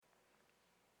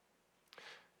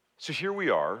So here we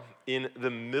are in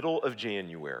the middle of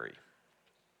January,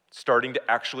 starting to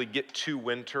actually get to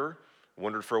winter.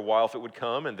 Wondered for a while if it would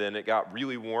come, and then it got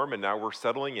really warm, and now we're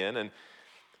settling in. And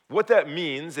what that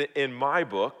means in my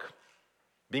book,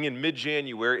 being in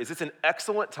mid-January, is it's an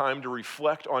excellent time to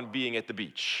reflect on being at the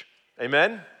beach.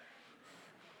 Amen?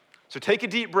 So take a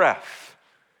deep breath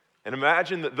and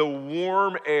imagine the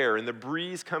warm air and the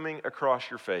breeze coming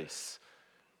across your face.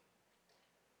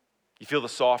 You feel the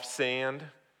soft sand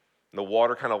and the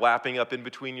water kind of lapping up in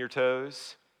between your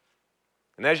toes.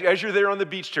 And as you're there on the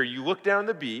beach chair, you look down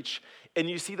the beach and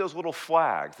you see those little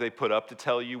flags they put up to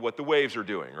tell you what the waves are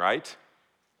doing, right?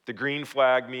 The green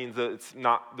flag means that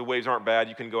the waves aren't bad,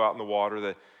 you can go out in the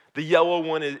water. The yellow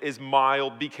one is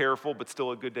mild, be careful, but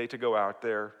still a good day to go out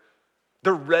there.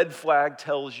 The red flag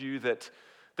tells you that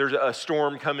there's a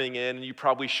storm coming in and you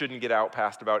probably shouldn't get out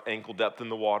past about ankle depth in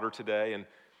the water today. And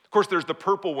of course, there's the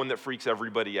purple one that freaks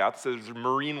everybody out. So there's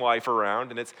marine life around,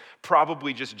 and it's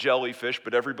probably just jellyfish,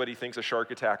 but everybody thinks a shark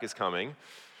attack is coming.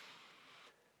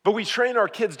 But we train our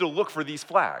kids to look for these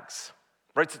flags,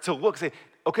 right? To look, say,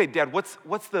 okay, Dad,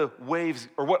 what's the waves,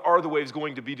 or what are the waves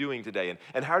going to be doing today?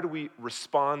 And how do we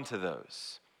respond to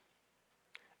those?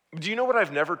 Do you know what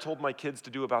I've never told my kids to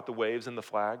do about the waves and the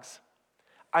flags?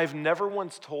 I've never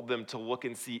once told them to look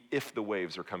and see if the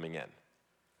waves are coming in.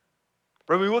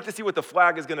 Right? We look to see what the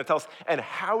flag is going to tell us and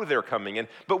how they're coming in,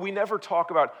 but we never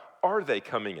talk about, are they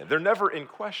coming in? They're never in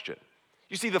question.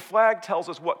 You see, the flag tells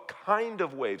us what kind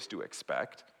of waves to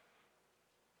expect,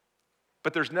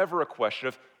 but there's never a question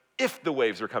of if the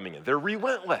waves are coming in. They're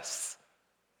relentless.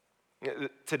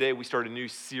 Today we start a new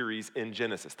series in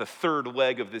Genesis, the third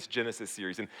leg of this Genesis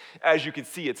series, and as you can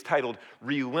see, it's titled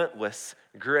Relentless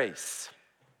Grace.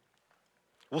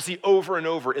 We'll see over and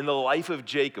over in the life of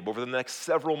Jacob over the next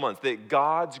several months that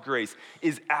God's grace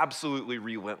is absolutely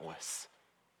relentless.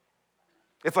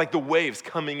 It's like the waves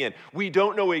coming in. We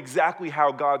don't know exactly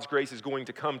how God's grace is going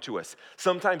to come to us.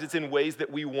 Sometimes it's in ways that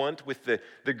we want with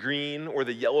the green or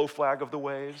the yellow flag of the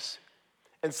waves.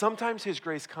 And sometimes his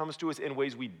grace comes to us in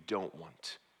ways we don't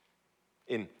want,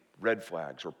 in red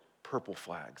flags or purple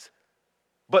flags.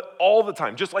 But all the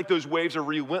time, just like those waves are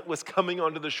relentless coming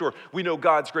onto the shore, we know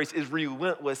God's grace is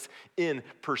relentless in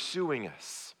pursuing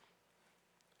us.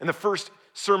 And the first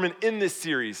sermon in this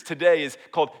series today is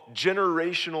called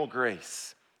Generational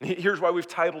Grace. Here's why we've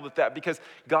titled it that, because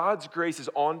God's grace is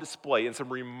on display in some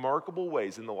remarkable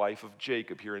ways in the life of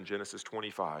Jacob here in Genesis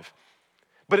 25.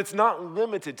 But it's not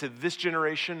limited to this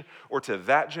generation or to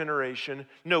that generation.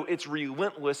 No, it's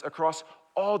relentless across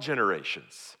all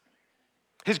generations.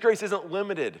 His grace isn't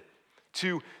limited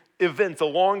to events a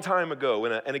long time ago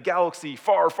in a galaxy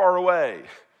far, far away.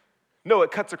 No, it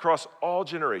cuts across all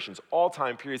generations, all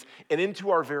time periods, and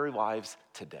into our very lives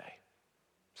today.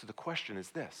 So the question is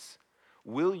this: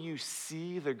 will you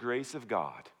see the grace of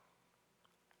God?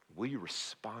 Will you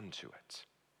respond to it?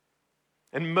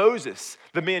 And Moses,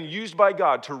 the man used by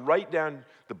God to write down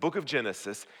the book of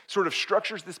Genesis, sort of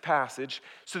structures this passage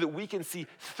so that we can see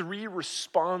three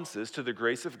responses to the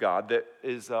grace of God that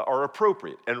are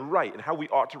appropriate and right and how we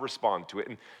ought to respond to it.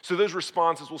 And so those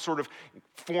responses will sort of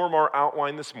form our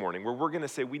outline this morning, where we're going to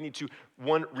say we need to,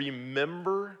 one,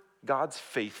 remember God's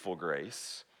faithful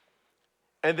grace,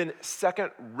 and then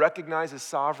second, recognize his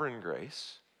sovereign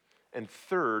grace, and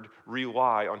third,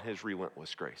 rely on his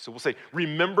relentless grace. So we'll say,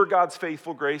 remember God's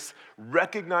faithful grace,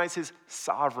 recognize his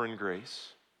sovereign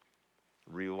grace,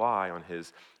 rely on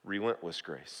his relentless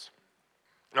grace.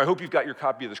 I hope you've got your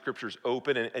copy of the scriptures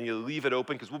open and you leave it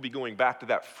open, because we'll be going back to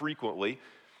that frequently.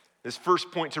 This first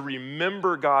point, to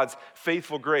remember God's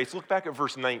faithful grace, look back at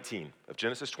verse 19 of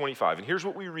Genesis 25. And here's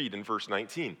what we read in verse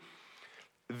 19.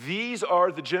 These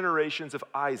are the generations of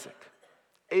Isaac,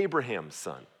 Abraham's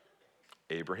son.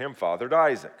 Abraham fathered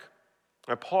Isaac.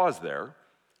 I pause there.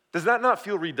 Does that not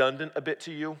feel redundant a bit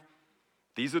to you?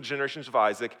 These are the generations of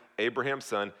Isaac, Abraham's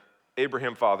son.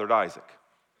 Abraham fathered Isaac.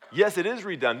 Yes, it is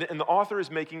redundant, and the author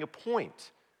is making a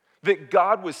point that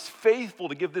God was faithful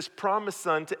to give this promised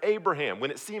son to Abraham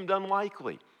when it seemed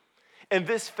unlikely. And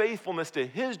this faithfulness to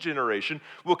his generation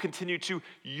will continue to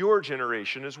your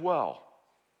generation as well.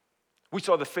 We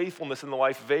saw the faithfulness in the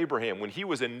life of Abraham. When he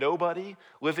was a nobody,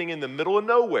 living in the middle of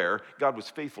nowhere, God was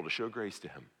faithful to show grace to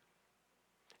him.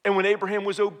 And when Abraham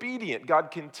was obedient,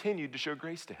 God continued to show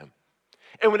grace to him.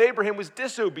 And when Abraham was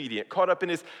disobedient, caught up in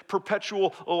his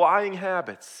perpetual lying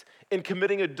habits and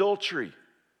committing adultery,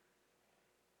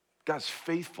 God's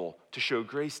faithful to show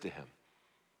grace to him.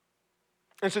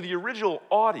 And so the original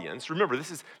audience, remember,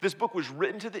 this book was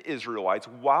written to the Israelites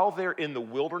while they're in the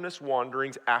wilderness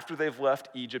wanderings after they've left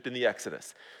Egypt in the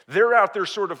Exodus. They're out there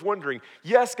sort of wondering,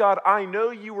 yes, God, I know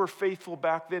you were faithful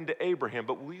back then to Abraham,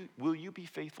 but will you be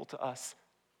faithful to us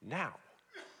now?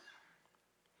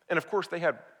 And of course, they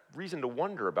had reason to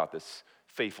wonder about this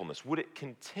faithfulness. Would it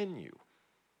continue?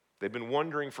 They've been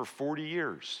wondering for 40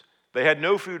 years. They had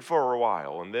no food for a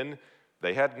while, and then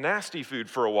they had nasty food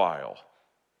for a while.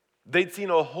 They'd seen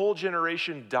a whole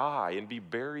generation die and be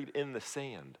buried in the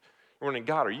sand. We're wondering,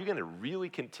 God, are you going to really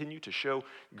continue to show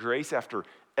grace after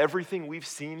everything we've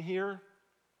seen here?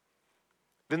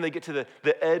 Then they get to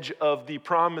the edge of the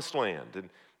promised land.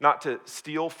 And not to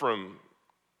steal from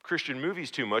Christian movies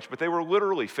too much, but they were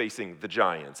literally facing the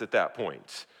giants at that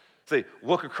point. So they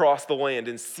look across the land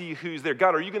and see who's there.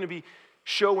 God, are you going to be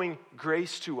showing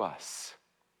grace to us?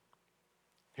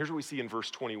 Here's what we see in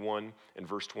verse 21 and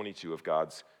verse 22 of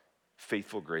God's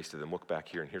faithful grace to them. Look back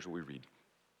here, and here's what we read.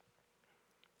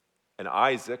 And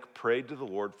Isaac prayed to the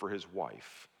Lord for his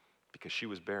wife because she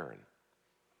was barren.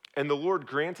 And the Lord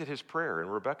granted his prayer,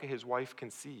 and Rebekah, his wife,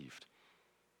 conceived.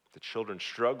 The children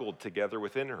struggled together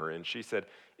within her, and she said,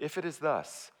 if it is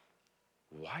thus,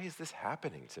 why is this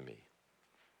happening to me?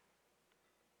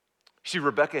 See,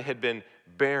 Rebekah had been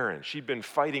barren. She'd been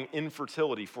fighting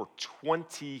infertility for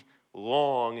 20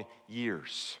 long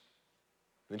years.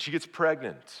 Then she gets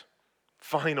pregnant.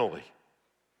 Finally.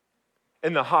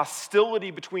 And the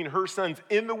hostility between her sons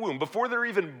in the womb, before they're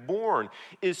even born,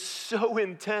 is so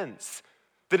intense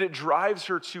that it drives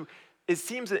her to, it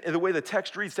seems in the way the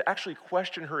text reads, to actually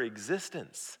question her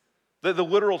existence. The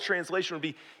literal translation would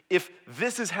be, if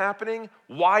this is happening,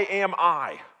 why am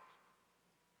I?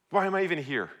 Why am I even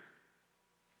here?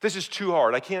 This is too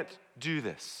hard. I can't do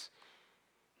this.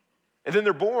 And then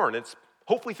they're born.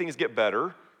 Hopefully things get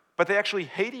better. But they actually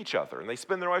hate each other, and they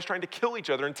spend their lives trying to kill each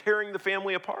other and tearing the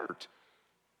family apart.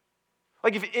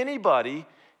 Like if anybody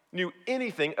knew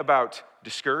anything about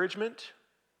discouragement,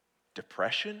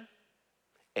 depression,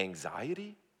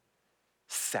 anxiety,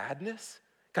 sadness,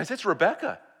 guys, it's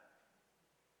Rebekah.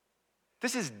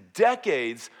 This is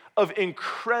decades of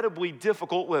incredibly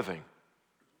difficult living.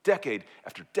 Decade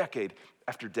after decade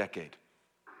after decade.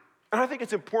 And I think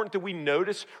it's important that we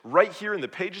notice right here in the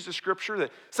pages of Scripture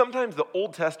that sometimes the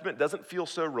Old Testament doesn't feel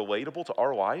so relatable to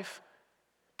our life,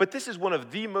 but this is one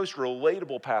of the most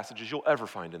relatable passages you'll ever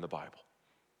find in the Bible,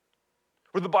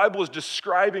 where the Bible is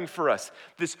describing for us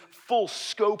this full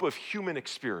scope of human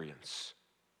experience,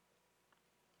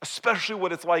 especially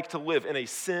what it's like to live in a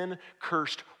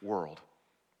sin-cursed world.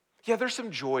 Yeah, there's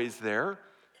some joys there,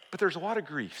 but there's a lot of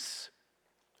griefs.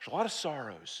 There's a lot of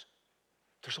sorrows.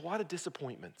 There's a lot of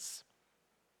disappointments.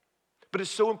 But it's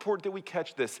so important that we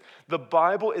catch this. The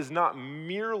Bible is not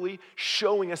merely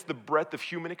showing us the breadth of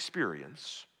human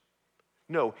experience.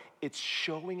 No, it's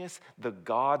showing us the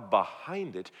God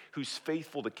behind it who's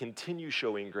faithful to continue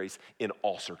showing grace in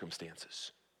all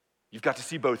circumstances. You've got to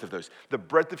see both of those. The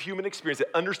breadth of human experience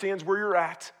that understands where you're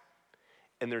at,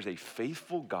 and there's a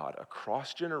faithful God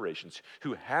across generations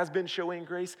who has been showing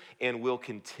grace and will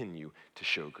continue to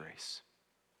show grace.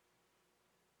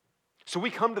 So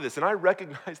we come to this, and I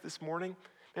recognize this morning,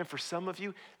 man, for some of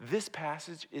you, this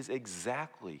passage is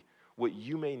exactly what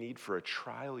you may need for a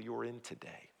trial you're in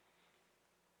today.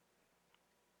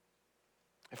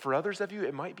 And for others of you,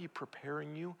 it might be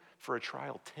preparing you for a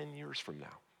trial 10 years from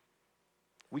now.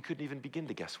 We couldn't even begin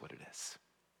to guess what it is.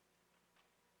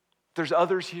 There's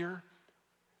others here.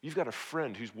 You've got a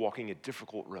friend who's walking a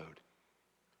difficult road.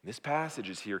 This passage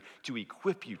is here to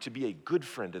equip you to be a good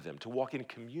friend to them, to walk in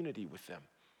community with them.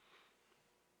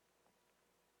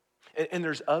 And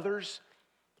there's others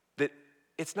that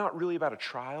it's not really about a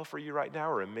trial for you right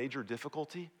now or a major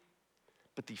difficulty,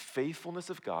 but the faithfulness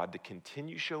of God to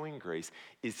continue showing grace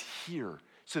is here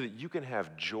so that you can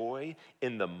have joy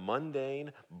in the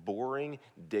mundane, boring,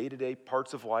 day-to-day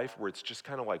parts of life where it's just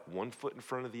kind of like one foot in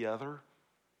front of the other,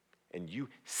 and you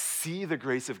see the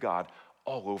grace of God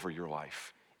all over your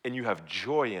life, and you have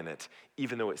joy in it,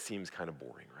 even though it seems kind of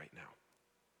boring right now.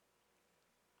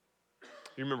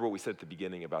 You remember what we said at the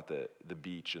beginning about the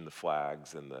beach and the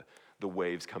flags and the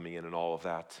waves coming in and all of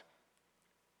that?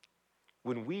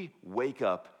 When we wake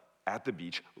up at the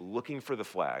beach looking for the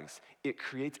flags, it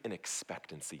creates an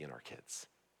expectancy in our kids.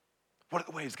 What are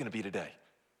the waves going to be today?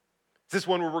 Is this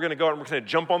one where we're going to go out and we're going to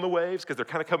jump on the waves because they're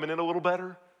kind of coming in a little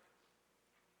better?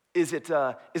 Is it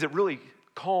really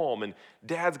calm and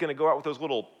Dad's going to go out with those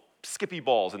little skippy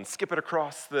balls and skip it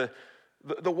across the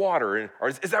water? Or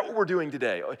is that what we're doing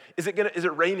today? Is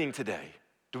it raining today?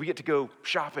 Do we get to go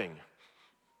shopping?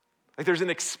 Like there's an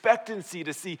expectancy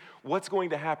to see what's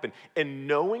going to happen. And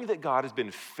knowing that God has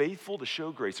been faithful to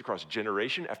show grace across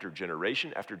generation after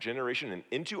generation after generation and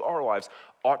into our lives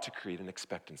ought to create an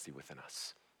expectancy within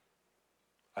us.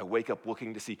 I wake up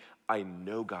looking to see, I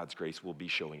know God's grace will be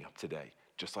showing up today.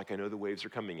 Just like I know the waves are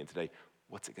coming in today.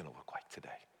 What's it going to look like today?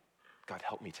 God,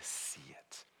 help me to see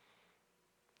it.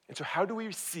 And so how do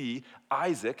we see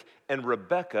Isaac and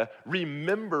Rebekah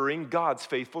remembering God's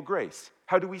faithful grace?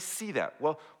 How do we see that?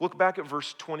 Well, look back at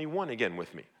verse 21 again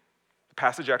with me. The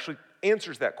passage actually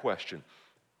answers that question.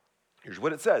 Here's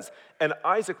what it says. And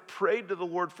Isaac prayed to the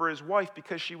Lord for his wife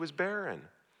because she was barren.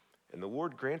 And the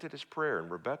Lord granted his prayer, and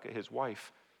Rebekah, his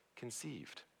wife,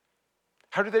 conceived.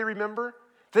 How do they remember?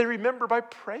 They remember by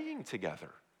praying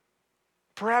together.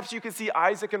 Perhaps you can see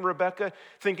Isaac and Rebekah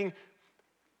thinking,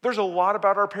 there's a lot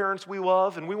about our parents we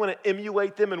love, and we want to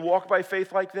emulate them and walk by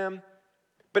faith like them.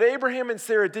 But Abraham and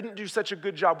Sarah didn't do such a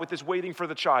good job with this waiting for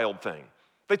the child thing.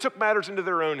 They took matters into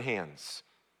their own hands.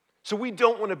 So we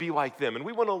don't want to be like them, and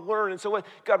we want to learn. And so,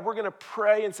 God, we're going to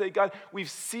pray and say, God, we've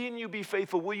seen you be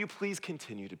faithful. Will you please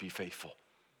continue to be faithful?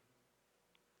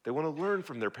 They want to learn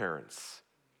from their parents.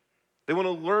 They want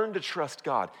to learn to trust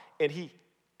God, and he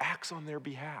acts on their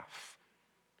behalf.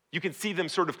 You can see them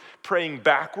sort of praying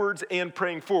backwards and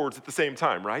praying forwards at the same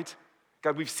time, right?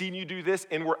 God, we've seen you do this,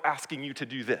 and we're asking you to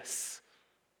do this.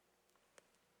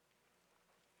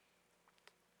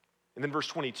 And then verse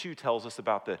 22 tells us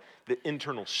about the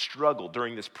internal struggle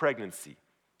during this pregnancy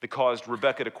that caused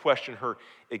Rebekah to question her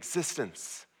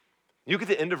existence. You look at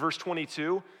the end of verse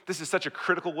 22. This is such a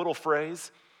critical little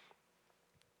phrase.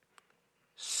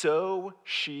 So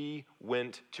she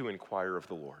went to inquire of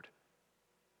the Lord.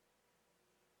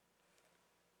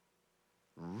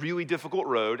 Really difficult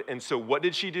road. And so what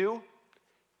did she do?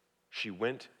 She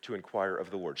went to inquire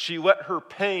of the Lord. She let her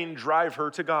pain drive her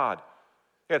to God.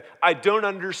 God, I don't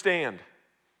understand.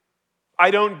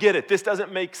 I don't get it. This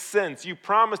doesn't make sense. You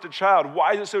promised a child.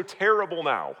 Why is it so terrible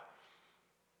now?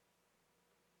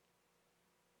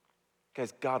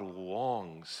 Guys, God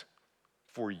longs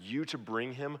for you to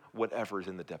bring him whatever is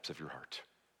in the depths of your heart.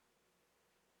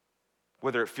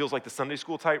 Whether it feels like the Sunday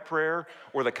school type prayer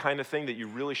or the kind of thing that you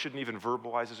really shouldn't even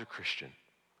verbalize as a Christian.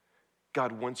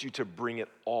 God wants you to bring it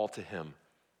all to him.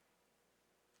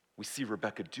 We see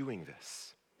Rebekah doing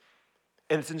this.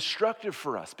 And it's instructive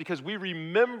for us because we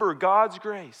remember God's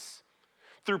grace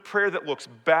through prayer that looks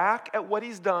back at what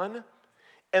he's done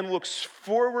and looks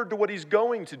forward to what he's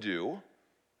going to do,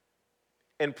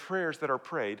 and prayers that are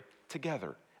prayed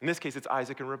together. In this case, it's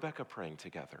Isaac and Rebekah praying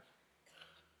together.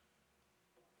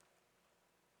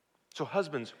 So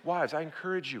husbands, wives, I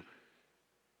encourage you,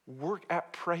 work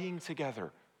at praying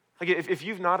together. Like if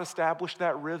you've not established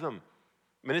that rhythm,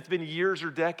 I mean, it's been years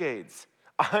or decades,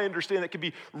 I understand that can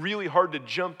be really hard to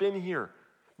jump in here,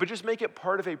 but just make it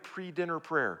part of a pre-dinner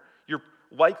prayer. You're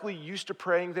likely used to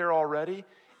praying there already,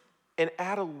 and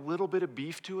add a little bit of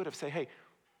beef to it of say, hey,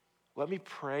 let me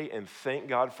pray and thank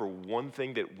God for one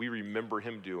thing that we remember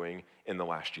him doing in the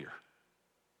last year.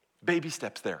 Baby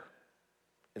steps there.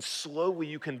 And slowly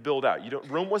you can build out.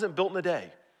 Rome wasn't built in a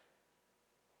day.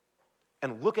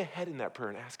 And look ahead in that prayer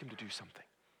and ask him to do something.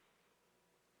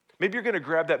 Maybe you're going to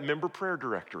grab that member prayer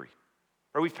directory.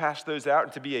 Or we've passed those out,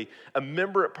 and to be a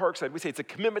member at Parkside, we say it's a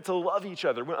commitment to love each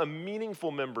other, a meaningful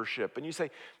membership. And you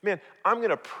say, man, I'm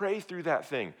going to pray through that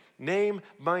thing, name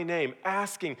by name,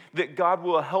 asking that God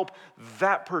will help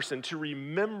that person to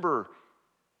remember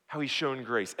how he's shown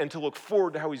grace and to look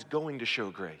forward to how he's going to show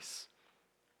grace.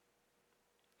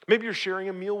 Maybe you're sharing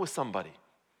a meal with somebody.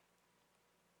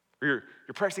 Or you're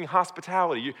practicing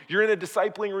hospitality. You're in a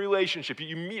discipling relationship.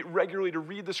 You meet regularly to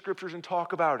read the scriptures and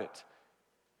talk about it.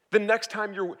 The next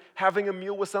time you're having a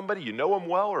meal with somebody, you know them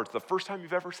well, or it's the first time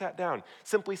you've ever sat down,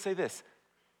 simply say this.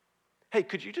 Hey,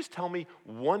 could you just tell me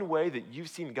one way that you've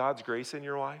seen God's grace in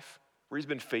your life, where he's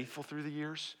been faithful through the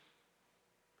years?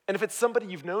 And if it's somebody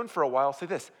you've known for a while, say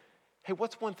this. Hey,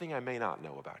 what's one thing I may not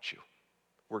know about you,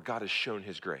 where God has shown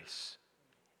his grace?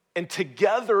 And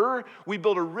together, we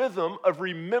build a rhythm of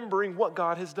remembering what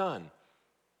God has done.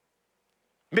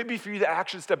 Maybe for you, the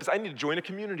action step is I need to join a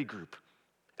community group.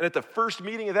 And at the first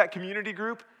meeting of that community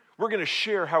group, we're going to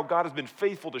share how God has been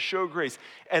faithful to show grace.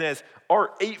 And as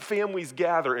our 8 families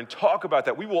gather and talk about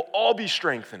that, we will all be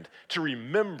strengthened to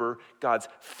remember God's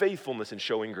faithfulness in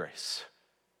showing grace.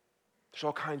 There's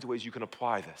all kinds of ways you can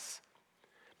apply this.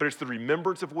 But it's the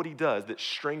remembrance of what he does that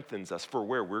strengthens us for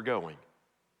where we're going.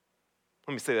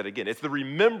 Let me say that again. It's the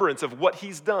remembrance of what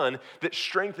he's done that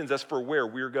strengthens us for where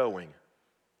we're going.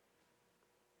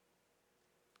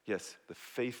 Yes, the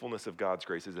faithfulness of God's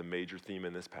grace is a major theme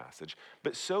in this passage,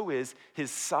 but so is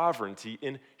his sovereignty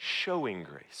in showing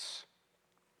grace.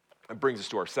 That brings us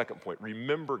to our second point.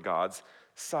 Remember God's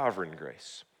sovereign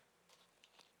grace.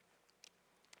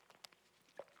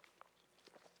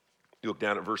 You look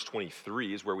down at verse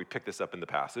 23 is where we pick this up in the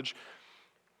passage.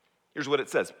 Here's what it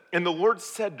says. And the Lord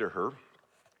said to her,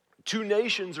 2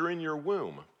 nations are in your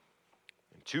womb,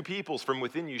 and 2 peoples from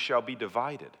within you shall be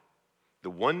divided. The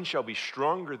one shall be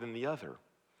stronger than the other.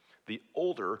 The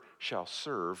older shall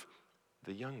serve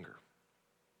the younger.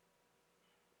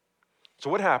 So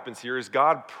what happens here is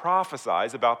God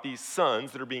prophesies about these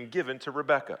sons that are being given to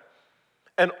Rebekah,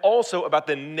 and also about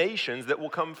the nations that will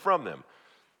come from them.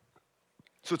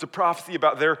 So it's a prophecy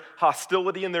about their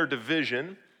hostility and their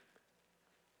division,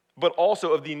 but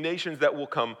also of the nations that will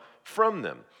come from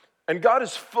them. And God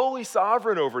is fully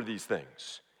sovereign over these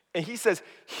things. And he says,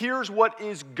 here's what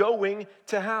is going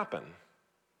to happen.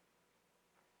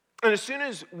 And as soon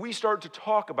as we start to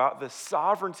talk about the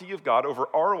sovereignty of God over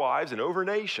our lives and over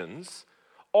nations,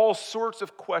 all sorts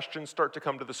of questions start to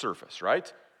come to the surface,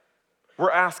 right?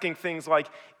 We're asking things like,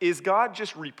 is God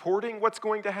just reporting what's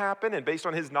going to happen, and based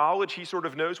on his knowledge, he sort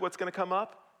of knows what's going to come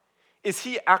up? Is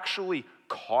he actually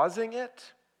causing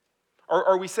it? Or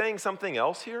are we saying something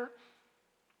else here?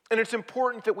 And it's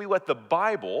important that we let the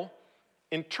Bible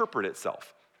interpret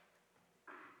itself.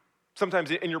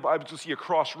 Sometimes in your Bibles you'll see a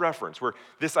cross-reference where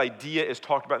this idea is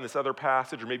talked about in this other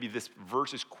passage, or maybe this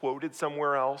verse is quoted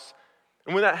somewhere else.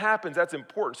 And when that happens, that's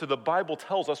important. So the Bible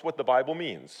tells us what the Bible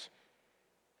means.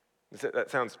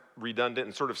 That sounds redundant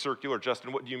and sort of circular.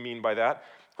 Justin, what do you mean by that?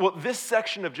 Well, this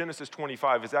section of Genesis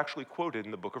 25 is actually quoted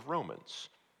in the book of Romans.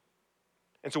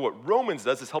 And so what Romans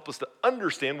does is help us to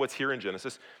understand what's here in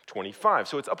Genesis 25.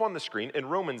 So it's up on the screen. In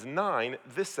Romans 9,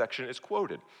 this section is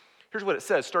quoted. Here's what it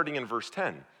says, starting in verse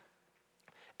 10.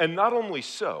 And not only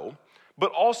so,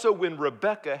 but also when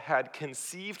Rebekah had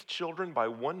conceived children by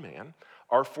one man,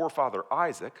 our forefather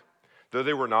Isaac, though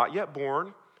they were not yet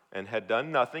born and had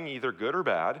done nothing, either good or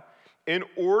bad, in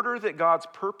order that God's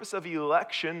purpose of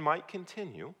election might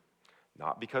continue,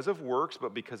 not because of works,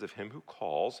 but because of him who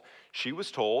calls, she was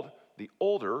told, the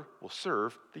older will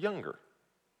serve the younger.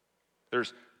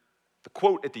 There's the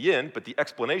quote at the end, but the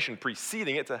explanation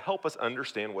preceding it to help us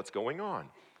understand what's going on.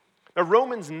 Now,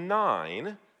 Romans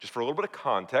 9, just for a little bit of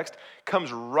context,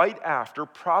 comes right after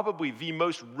probably the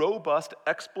most robust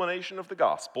explanation of the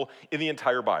gospel in the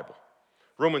entire Bible.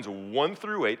 Romans 1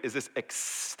 through 8 is this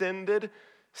extended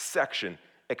section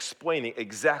explaining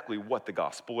exactly what the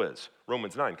gospel is.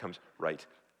 Romans 9 comes right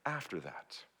after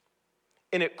that.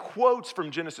 And it quotes from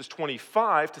Genesis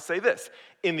 25 to say this: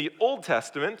 in the Old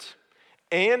Testament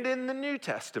and in the New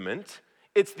Testament,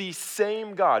 it's the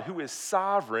same God who is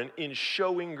sovereign in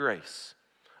showing grace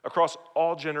across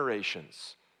all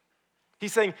generations.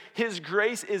 He's saying his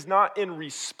grace is not in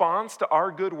response to our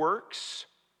good works.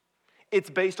 It's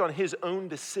based on his own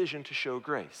decision to show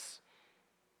grace.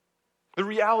 The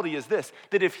reality is this,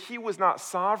 that if he was not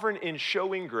sovereign in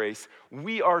showing grace,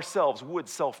 we ourselves would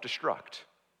self-destruct.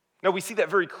 Now, we see that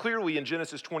very clearly in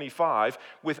Genesis 25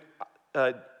 with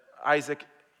Isaac,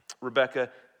 Rebekah,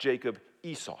 Jacob,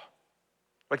 Esau.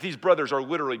 Like, these brothers are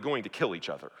literally going to kill each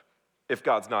other if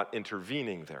God's not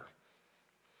intervening there.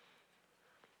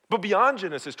 But beyond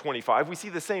Genesis 25, we see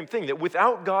the same thing, that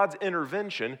without God's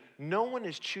intervention, no one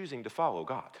is choosing to follow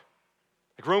God.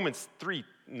 Like Romans 3,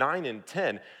 9 and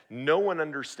 10, no one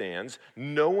understands,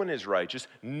 no one is righteous,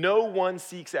 no one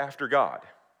seeks after God.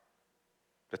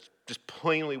 That's just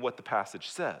plainly what the passage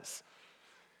says.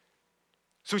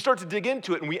 So we start to dig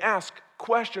into it and we ask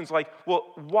questions like,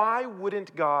 well, why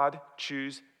wouldn't God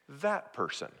choose that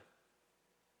person?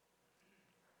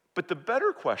 But the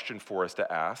better question for us to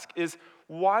ask is,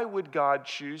 why would God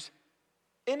choose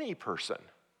any person?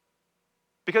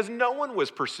 Because no one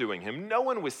was pursuing him, no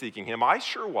one was seeking him. I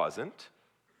sure wasn't.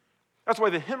 That's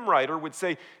why the hymn writer would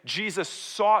say, Jesus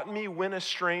sought me when a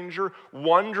stranger,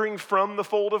 wandering from the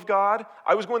fold of God.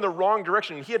 I was going the wrong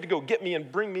direction, and he had to go get me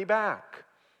and bring me back.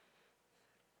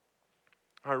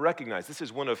 I recognize this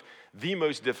is one of the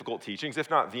most difficult teachings, if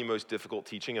not the most difficult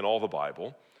teaching in all the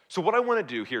Bible. So what I want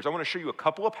to do here is I want to show you a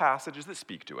couple of passages that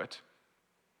speak to it.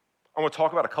 I want to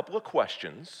talk about a couple of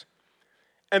questions,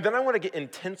 and then I want to get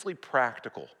intensely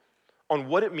practical on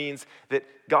what it means that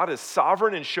God is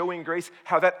sovereign in showing grace,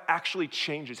 how that actually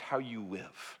changes how you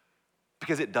live.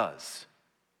 Because it does.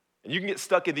 And you can get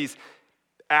stuck in these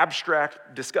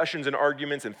abstract discussions and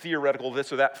arguments and theoretical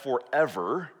this or that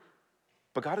forever,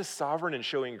 but God is sovereign in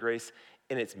showing grace,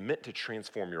 and it's meant to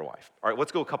transform your life. All right,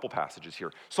 let's go a couple passages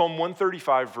here. Psalm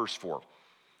 135, verse 4.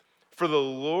 For the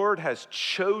Lord has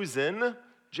chosen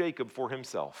Jacob for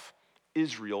himself,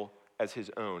 Israel as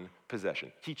his own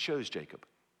possession. He chose Jacob.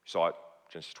 You saw it,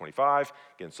 Genesis 25,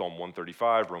 again, Psalm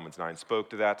 135, Romans 9 spoke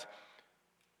to that.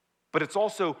 But it's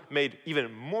also made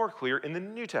even more clear in the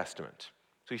New Testament.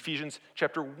 So Ephesians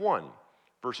chapter 1,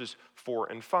 verses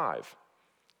 4 and 5.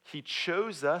 He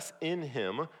chose us in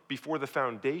him before the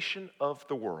foundation of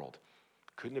the world.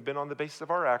 Couldn't have been on the basis of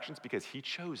our actions because he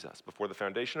chose us before the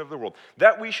foundation of the world,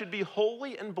 that we should be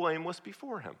holy and blameless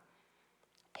before him.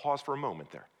 Pause for a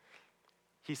moment there.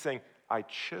 He's saying, I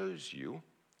chose you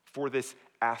for this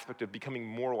aspect of becoming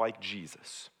more like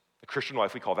Jesus. In Christian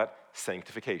life, we call that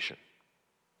sanctification.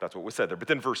 That's what was said there. But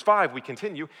then verse 5, we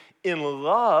continue. In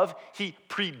love, he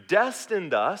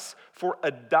predestined us for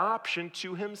adoption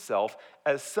to himself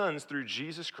as sons through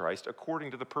Jesus Christ according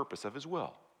to the purpose of his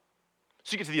will.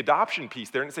 So you get to the adoption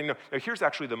piece there and saying, no, here's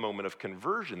actually the moment of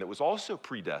conversion that was also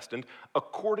predestined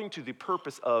according to the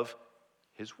purpose of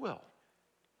his will.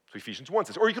 So Ephesians 1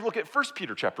 says, or you could look at 1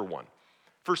 Peter chapter 1.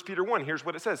 1 Peter 1, here's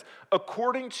what it says.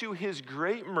 According to his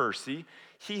great mercy,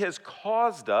 he has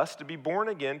caused us to be born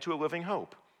again to a living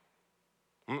hope.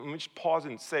 Let me just pause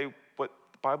and say what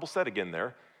the Bible said again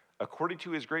there. According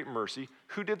to his great mercy,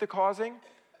 who did the causing?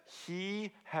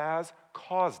 He has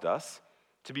caused us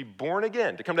to be born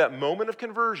again, to come to that moment of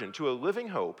conversion, to a living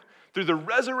hope, through the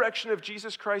resurrection of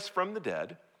Jesus Christ from the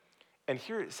dead. And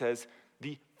here it says,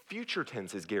 the future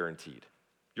tense is guaranteed.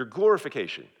 Your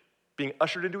glorification, being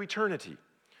ushered into eternity,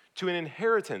 to an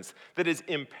inheritance that is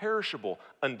imperishable,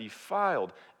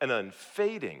 undefiled, and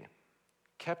unfading,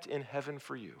 kept in heaven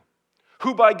for you,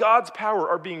 who by God's power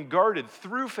are being guarded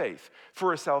through faith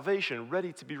for a salvation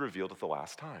ready to be revealed at the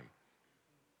last time.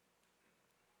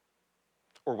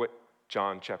 Or what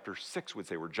John chapter 6 would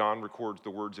say, where John records the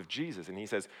words of Jesus, and he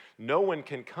says, no one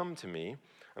can come to me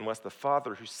unless the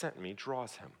Father who sent me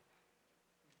draws him.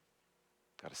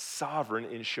 God is sovereign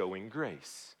in showing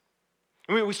grace.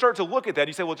 I mean, we start to look at that,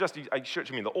 you say, well, Justin, I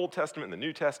mean the Old Testament and the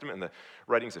New Testament and the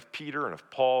writings of Peter and of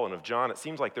Paul and of John, it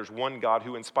seems like there's one God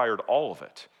who inspired all of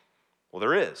it. Well,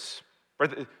 there is.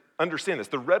 Right? Understand this.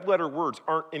 The red letter words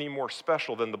aren't any more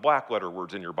special than the black letter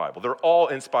words in your Bible. They're all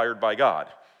inspired by God.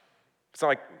 It's not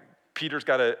like Peter's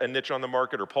got a niche on the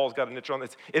market or Paul's got a niche on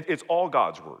this. It's all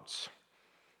God's words.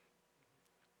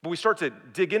 But we start to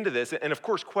dig into this, and of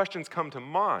course, questions come to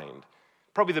mind.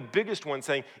 Probably the biggest one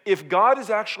saying, if God is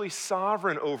actually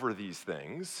sovereign over these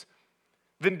things,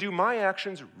 then do my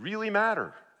actions really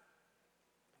matter?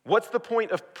 What's the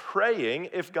point of praying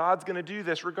if God's going to do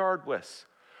this regardless?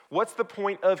 What's the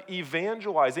point of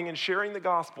evangelizing and sharing the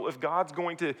gospel if God's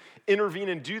going to intervene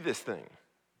and do this thing?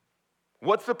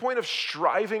 What's the point of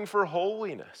striving for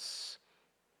holiness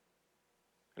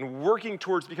and working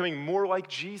towards becoming more like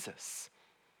Jesus?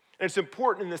 And it's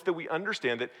important in this that we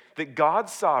understand that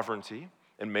God's sovereignty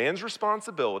and man's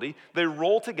responsibility, they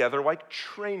roll together like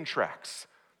train tracks.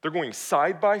 They're going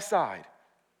side by side.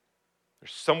 They're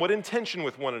somewhat in tension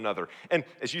with one another. And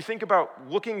as you think about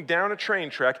looking down a train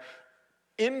track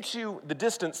into the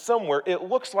distance somewhere, it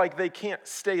looks like they can't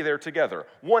stay there together.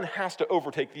 One has to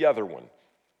overtake the other one,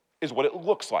 is what it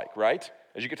looks like, right?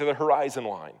 As you get to the horizon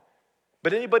line.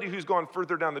 But anybody who's gone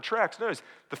further down the tracks knows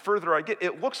the further I get,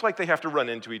 it looks like they have to run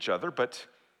into each other, but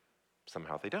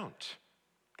somehow they don't.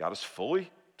 God is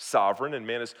fully sovereign and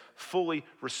man is fully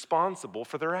responsible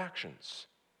for their actions.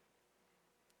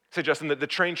 Say, Justin, that the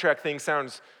train track thing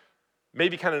sounds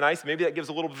maybe kind of nice. Maybe that gives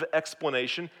a little bit of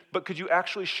explanation. But could you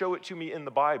actually show it to me in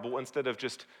the Bible instead of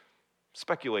just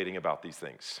speculating about these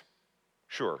things?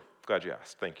 Sure. Glad you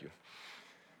asked. Thank you.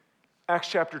 Acts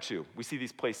chapter 2. We see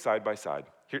these placed side by side.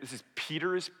 Here, this is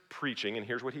Peter is preaching, and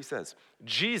here's what he says.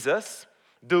 Jesus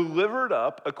delivered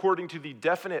up according to the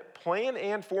definite plan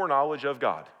and foreknowledge of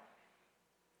God.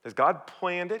 As God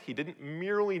planned it, he didn't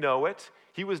merely know it.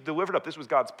 He was delivered up. This was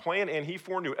God's plan, and he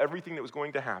foreknew everything that was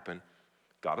going to happen.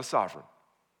 God is sovereign.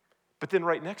 But then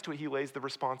right next to it, he lays the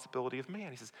responsibility of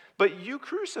man. He says, but you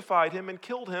crucified him and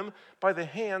killed him by the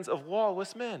hands of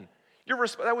lawless men.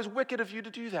 That was wicked of you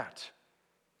to do that.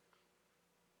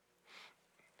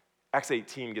 Acts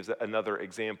 18 gives another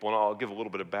example, and I'll give a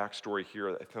little bit of backstory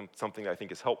here, something I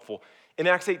think is helpful. In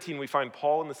Acts 18, we find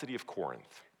Paul in the city of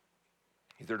Corinth.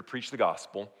 He's there to preach the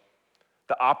gospel.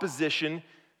 The opposition,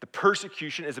 the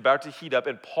persecution is about to heat up,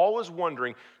 and Paul is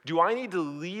wondering, do I need to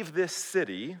leave this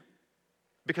city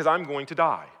because I'm going to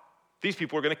die? These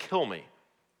people are going to kill me.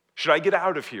 Should I get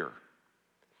out of here?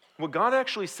 What God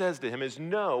actually says to him is,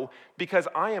 no, because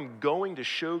I am going to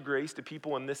show grace to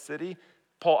people in this city.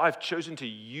 Paul, I've chosen to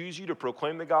use you to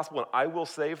proclaim the gospel, and I will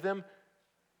save them.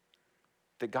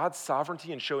 That God's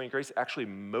sovereignty in showing grace actually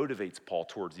motivates Paul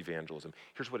towards evangelism.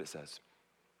 Here's what it says.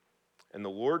 And the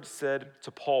Lord said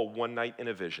to Paul one night in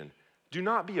a vision, "Do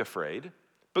not be afraid,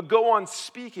 but go on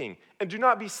speaking, and do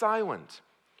not be silent.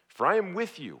 For I am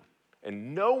with you,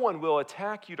 and no one will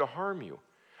attack you to harm you.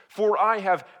 For I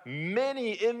have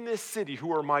many in this city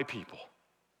who are my people."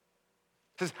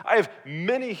 He says, I have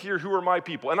many here who are my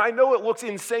people. And I know it looks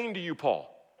insane to you, Paul.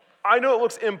 I know it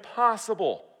looks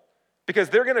impossible because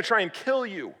they're going to try and kill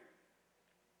you.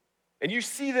 And you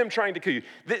see them trying to kill you.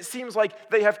 It seems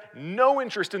like they have no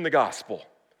interest in the gospel.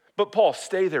 But Paul,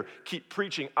 stay there. Keep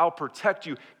preaching. I'll protect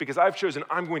you because I've chosen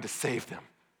I'm going to save them.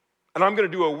 And I'm going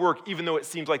to do a work even though it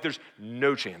seems like there's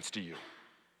no chance to you.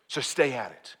 So stay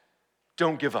at it.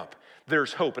 Don't give up.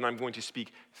 There's hope, and I'm going to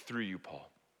speak through you, Paul.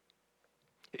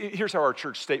 Here's how our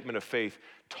church statement of faith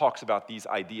talks about these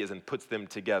ideas and puts them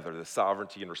together, the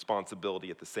sovereignty and responsibility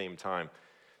at the same time.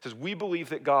 It says, we believe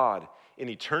that God, in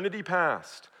eternity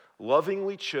past,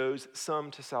 lovingly chose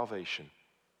some to salvation.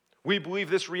 We believe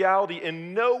this reality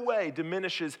in no way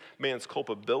diminishes man's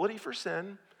culpability for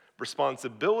sin,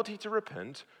 responsibility to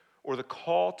repent, or the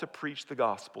call to preach the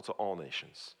gospel to all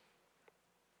nations.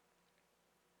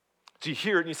 So you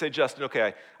hear it and you say, Justin,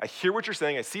 okay, I hear what you're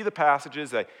saying. I see the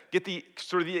passages. I get the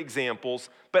sort of the examples.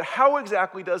 But how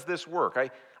exactly does this work?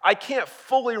 I can't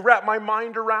fully wrap my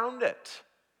mind around it.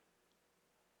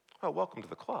 Oh, welcome to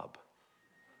the club.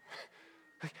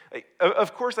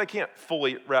 Of course I can't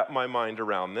fully wrap my mind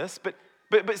around this.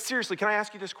 But seriously, can I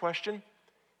ask you this question?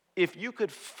 If you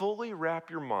could fully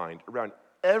wrap your mind around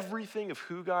everything of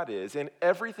who God is and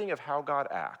everything of how God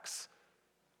acts,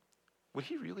 would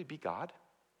he really be God?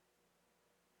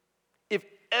 If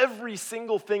every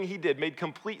single thing he did made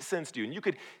complete sense to you and you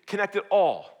could connect it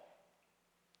all,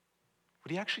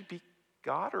 would he actually be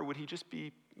God, or would he just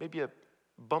be maybe a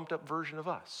bumped up version of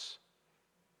us?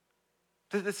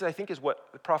 This, I think, is what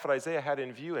the prophet Isaiah had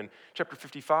in view in chapter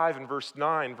 55 and verse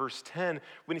 9, verse 10,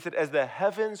 when he said, as the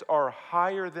heavens are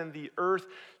higher than the earth,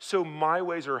 so my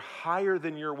ways are higher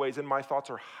than your ways, and my thoughts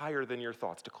are higher than your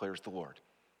thoughts, declares the Lord.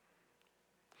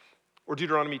 Or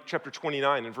Deuteronomy chapter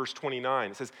 29 and verse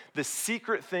 29, it says, the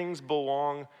secret things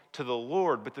belong to the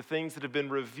Lord, but the things that have been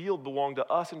revealed belong to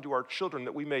us and to our children,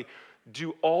 that we may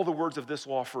do all the words of this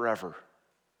law forever.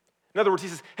 In other words, he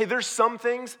says, hey, there's some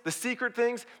things, the secret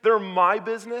things, they're my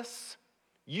business.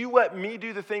 You let me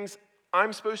do the things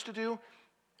I'm supposed to do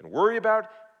and worry about,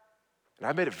 and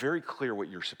I've made it very clear what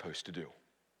you're supposed to do.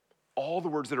 All the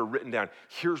words that are written down,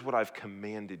 here's what I've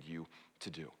commanded you to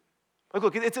do.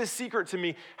 Look, it's a secret to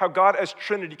me how God as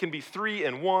Trinity can be 3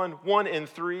 in 1, 1 in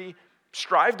 3.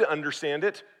 Strive to understand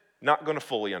it, not going to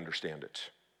fully understand it.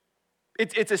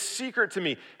 It's a secret to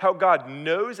me how God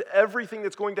knows everything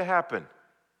that's going to happen,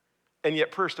 and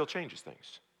yet prayer still changes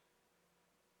things.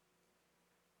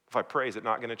 If I pray, is it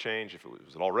not going to change?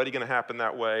 Is it already going to happen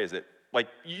that way? Is it like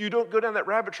you don't go down that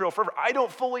rabbit trail forever? I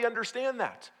don't fully understand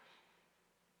that.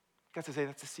 God says, hey,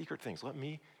 that's the secret things. Let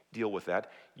me deal with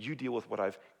that. You deal with what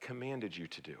I've commanded you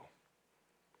to do. You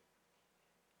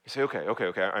say,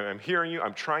 okay, I'm hearing you.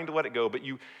 I'm trying to let it go, but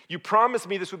you promised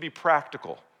me this would be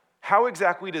practical. How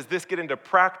exactly does this get into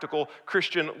practical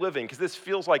Christian living? Because this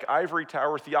feels like ivory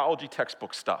tower theology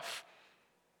textbook stuff.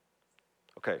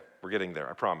 Okay, we're getting there,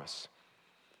 I promise.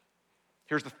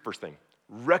 Here's the first thing.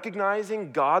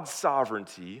 Recognizing God's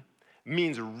sovereignty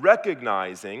means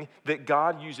recognizing that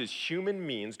God uses human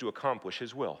means to accomplish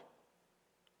his will.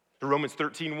 In Romans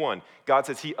 13:1, God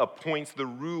says he appoints the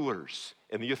rulers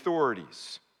and the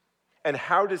authorities. And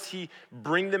how does he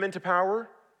bring them into power?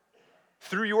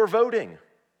 Through your voting,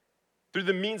 through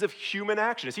the means of human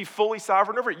action. Is he fully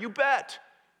sovereign over it? You bet.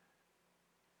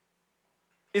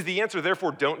 Is the answer,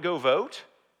 therefore, don't go vote?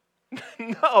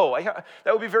 No,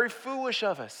 that would be very foolish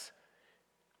of us.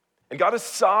 And God is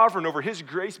sovereign over his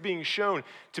grace being shown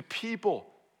to people.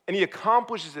 And he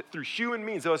accomplishes it through human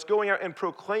means, us going out and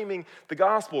proclaiming the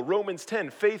gospel. Romans 10,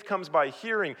 faith comes by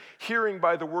hearing, hearing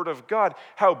by the word of God.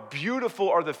 How beautiful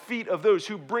are the feet of those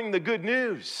who bring the good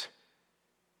news.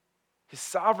 His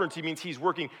sovereignty means he's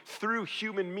working through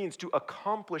human means to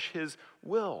accomplish his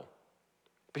will.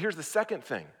 But here's the second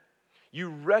thing. You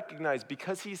recognize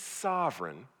because he's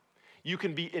sovereign, you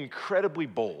can be incredibly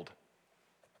bold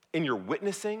in your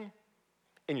witnessing,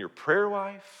 in your prayer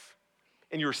life,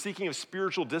 in your seeking of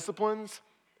spiritual disciplines.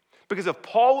 Because if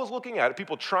Paul was looking at it,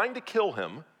 people trying to kill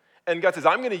him, and God says,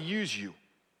 I'm going to use you.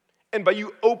 And by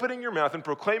you opening your mouth and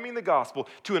proclaiming the gospel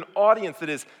to an audience that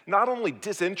is not only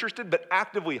disinterested, but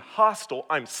actively hostile,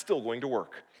 I'm still going to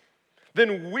work.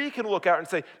 Then we can look out and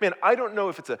say, man, I don't know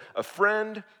if it's a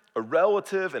friend, a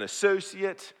relative, an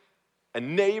associate, a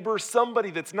neighbor,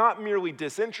 somebody that's not merely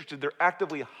disinterested, they're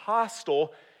actively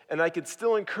hostile, and I could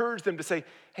still encourage them to say,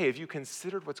 hey, have you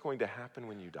considered what's going to happen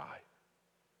when you die?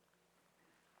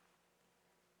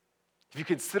 Have you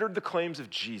considered the claims of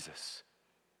Jesus?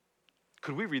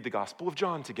 Could we read the Gospel of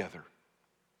John together?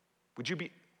 Would you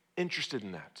be interested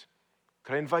in that?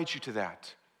 Could I invite you to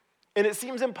that? And it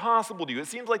seems impossible to you. It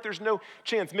seems like there's no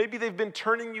chance. Maybe they've been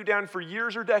turning you down for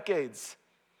years or decades.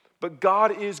 But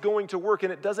God is going to work,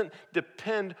 and it doesn't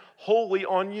depend wholly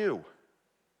on you.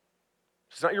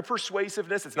 It's not your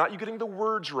persuasiveness. It's not you getting the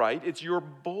words right. It's your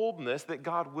boldness that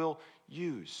God will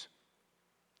use.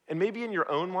 And maybe in your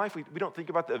own life, we don't think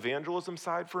about the evangelism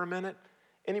side for a minute.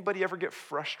 Anybody ever get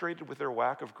frustrated with their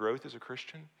lack of growth as a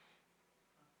Christian?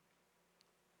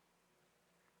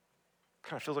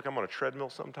 Kind of feels like I'm on a treadmill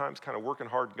sometimes, kind of working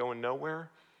hard, going nowhere.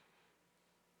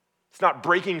 It's not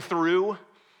breaking through.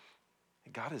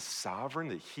 God is sovereign,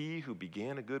 that he who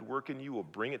began a good work in you will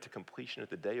bring it to completion at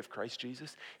the day of Christ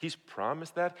Jesus. He's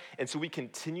promised that. And so we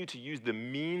continue to use the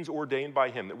means ordained by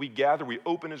him, that we gather, we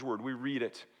open his word, we read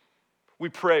it. We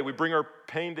pray, we bring our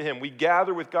pain to him. We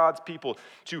gather with God's people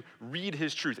to read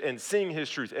his truth and sing his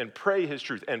truth and pray his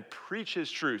truth and preach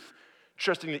his truth,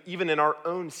 trusting that even in our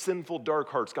own sinful, dark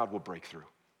hearts, God will break through.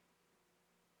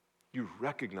 You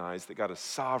recognize that God is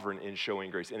sovereign in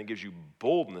showing grace, and it gives you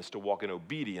boldness to walk in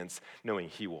obedience, knowing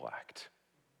he will act.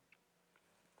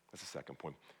 That's the second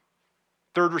point.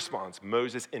 Third response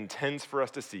Moses intends for us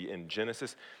to see in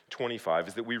Genesis 25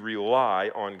 is that we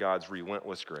rely on God's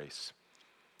relentless grace.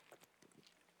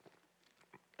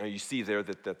 Now you see there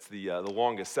that that's the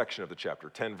longest section of the chapter,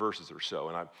 10 verses or so,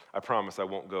 and I promise I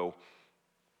won't go,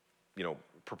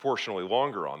 proportionally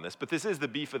longer on this, but this is the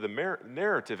beef of the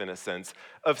narrative in a sense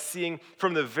of seeing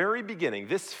from the very beginning,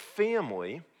 this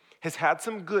family has had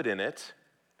some good in it,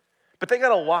 but they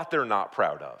got a lot they're not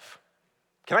proud of.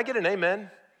 Can I get an amen?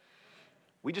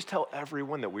 We just tell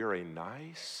everyone that we're a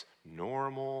nice,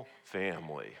 normal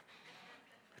family.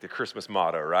 The Christmas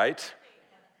motto, right?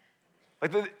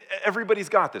 Everybody's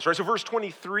got this, right? So verse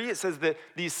 23, it says that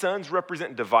these sons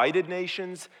represent divided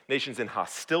nations, nations in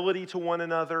hostility to one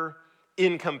another,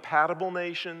 incompatible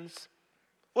nations.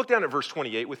 Look down at verse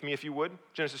 28 with me if you would.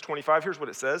 Genesis 25, here's what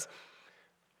it says.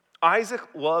 Isaac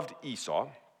loved Esau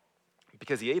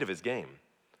because he ate of his game,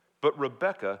 but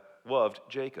Rebekah loved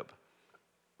Jacob.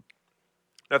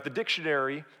 Now, if the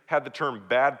dictionary had the term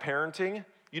bad parenting,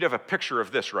 you'd have a picture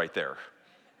of this right there,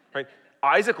 right?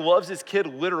 Isaac loves his kid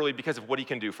literally because of what he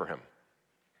can do for him.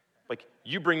 Like,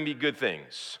 you bring me good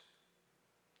things.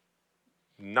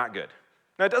 Not good.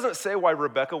 Now, it doesn't say why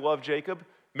Rebekah loved Jacob.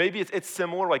 Maybe it's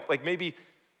similar, like maybe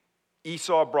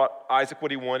Esau brought Isaac what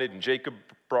he wanted and Jacob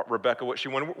brought Rebekah what she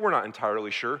wanted. We're not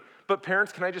entirely sure. But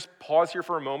parents, can I just pause here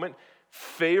for a moment?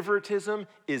 Favoritism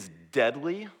is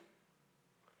deadly.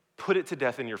 Put it to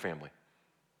death in your family.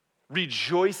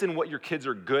 Rejoice in what your kids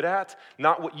are good at,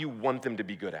 not what you want them to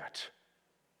be good at.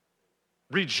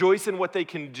 Rejoice in what they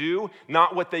can do,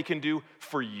 not what they can do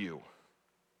for you.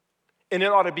 And it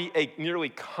ought to be a nearly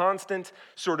constant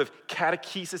sort of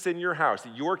catechesis in your house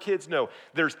that your kids know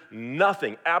there's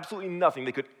nothing, absolutely nothing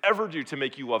they could ever do to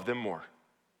make you love them more.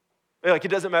 Like, it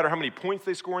doesn't matter how many points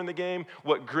they score in the game,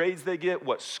 what grades they get,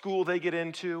 what school they get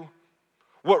into,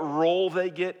 what role they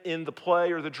get in the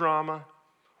play or the drama,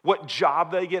 what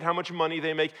job they get, how much money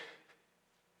they make.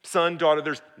 Son, daughter,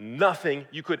 there's nothing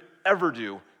you could ever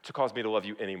do to cause me to love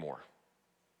you anymore.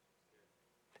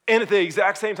 And at the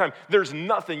exact same time, there's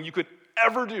nothing you could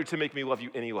ever do to make me love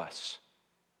you any less.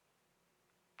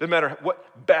 Doesn't matter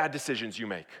what bad decisions you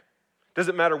make.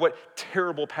 Doesn't matter what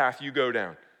terrible path you go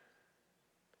down.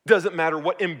 Doesn't matter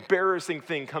what embarrassing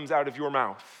thing comes out of your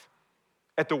mouth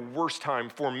at the worst time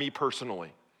for me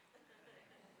personally.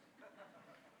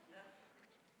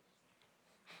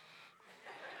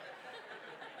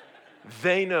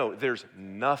 They know there's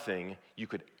nothing you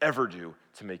could ever do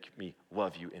to make me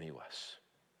love you any less.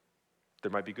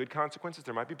 There might be good consequences,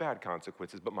 there might be bad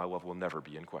consequences, but my love will never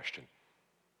be in question.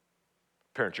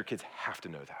 Parents, your kids have to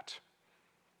know that.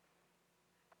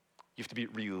 You have to be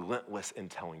relentless in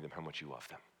telling them how much you love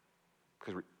them,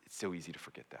 because it's so easy to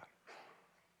forget that.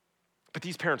 But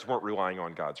these parents weren't relying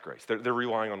on God's grace. They're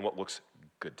relying on what looks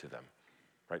good to them,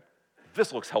 right?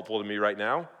 This looks helpful to me right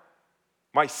now.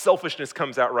 My selfishness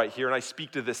comes out right here, and I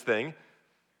speak to this thing.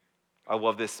 I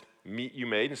love this meat you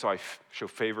made, and so I show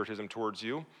favoritism towards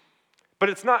you. But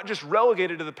it's not just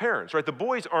relegated to the parents, right? The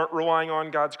boys aren't relying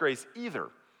on God's grace either,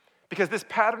 because this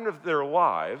pattern of their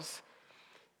lives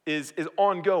is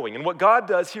ongoing. And what God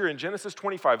does here in Genesis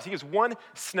 25 is he gives one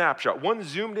snapshot, one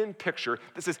zoomed-in picture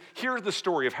that says, here's the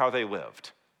story of how they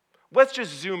lived. Let's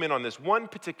just zoom in on this one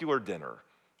particular dinner.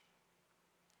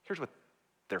 Here's what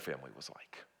their family was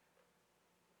like.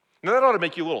 Now, that ought to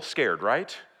make you a little scared,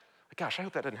 right? Like, gosh, I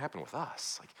hope that doesn't happen with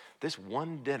us. Like, this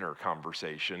one dinner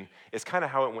conversation is kind of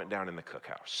how it went down in the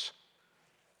cookhouse.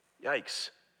 Yikes.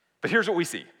 But here's what we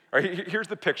see. All right, here's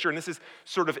the picture, and this is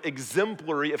sort of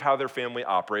exemplary of how their family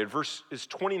operated. Verses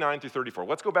 29 through 34.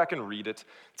 Let's go back and read it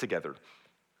together.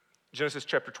 Genesis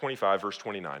chapter 25, verse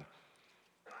 29.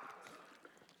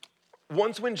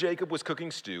 Once when Jacob was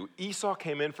cooking stew, Esau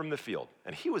came in from the field,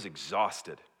 and he was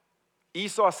exhausted.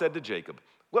 Esau said to Jacob,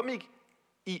 "Let me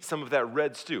eat some of that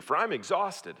red stew, for I'm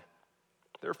exhausted."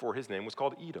 Therefore his name was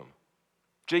called Edom.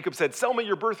 Jacob said, "Sell me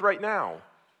your birthright now."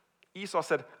 Esau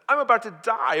said, "I'm about to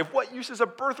die. Of what use is a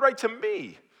birthright to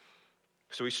me?"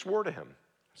 So he swore to him,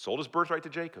 sold his birthright to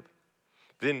Jacob.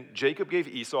 Then Jacob gave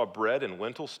Esau bread and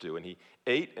lentil stew, and he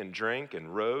ate and drank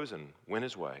and rose and went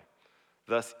his way.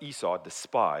 Thus Esau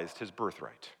despised his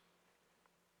birthright.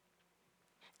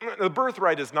 The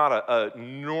birthright is not a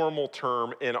normal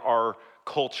term in our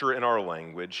culture, in our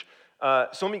language. So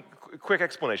let me, quick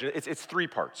explanation. It's three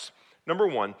parts. Number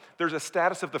one, there's a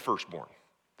status of the firstborn.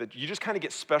 That you just kind of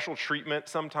get special treatment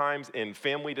sometimes in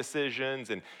family decisions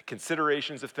and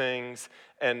considerations of things.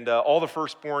 And all the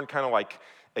firstborn kind of like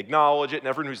acknowledge it, and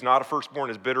everyone who's not a firstborn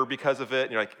is bitter because of it.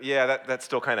 And you're like, yeah, that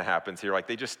still kind of happens here. Like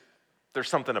there's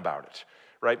something about it,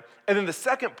 right? And then the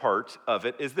second part of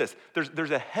it is this.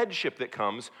 There's a headship that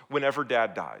comes whenever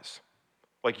dad dies.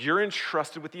 Like you're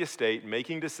entrusted with the estate,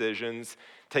 making decisions,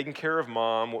 taking care of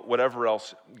mom, whatever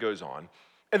else goes on.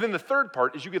 And then the third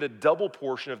part is you get a double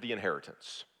portion of the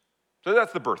inheritance. So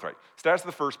that's the birthright. Status of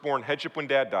the firstborn, headship when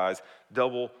dad dies,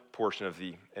 double portion of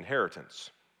the inheritance.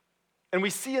 And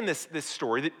we see in this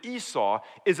story that Esau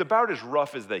is about as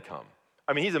rough as they come.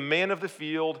 I mean, he's a man of the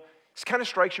field. He kind of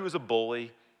strikes you as a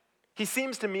bully. He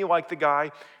seems to me like the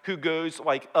guy who goes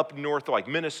like up north to like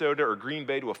Minnesota or Green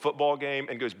Bay to a football game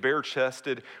and goes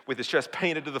bare-chested with his chest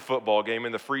painted to the football game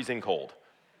in the freezing cold.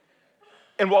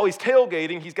 And while he's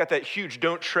tailgating, he's got that huge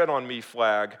 "Don't Tread on Me"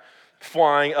 flag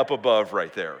flying up above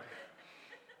right there.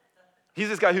 He's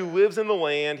this guy who lives in the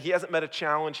land. He hasn't met a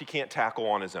challenge he can't tackle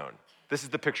on his own. This is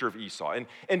the picture of Esau.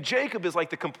 And Jacob is like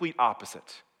the complete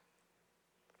opposite,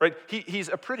 right? He's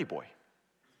a pretty boy.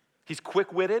 He's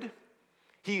quick-witted.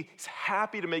 He's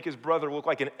happy to make his brother look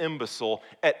like an imbecile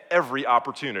at every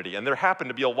opportunity. And there happen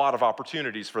to be a lot of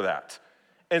opportunities for that.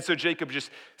 And so Jacob just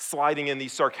sliding in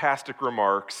these sarcastic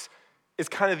remarks is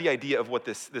kind of the idea of what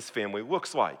this family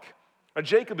looks like. Now,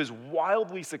 Jacob is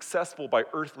wildly successful by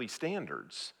earthly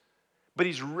standards, but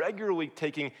he's regularly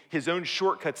taking his own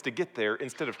shortcuts to get there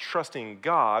instead of trusting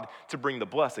God to bring the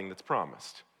blessing that's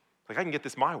promised. Like, I can get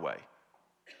this my way,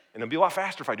 and it'll be a lot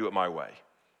faster if I do it my way.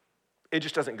 It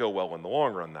just doesn't go well in the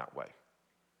long run that way.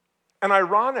 And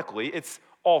ironically, it's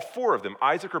all four of them,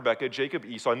 Isaac, Rebekah, Jacob,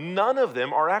 Esau, none of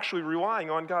them are actually relying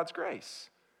on God's grace,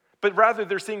 but rather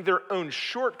they're seeing their own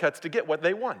shortcuts to get what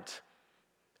they want.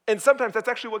 And sometimes that's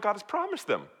actually what God has promised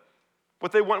them.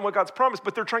 What they want and what God's promised,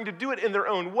 but they're trying to do it in their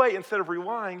own way instead of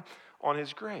relying on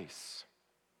his grace.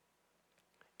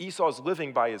 Esau's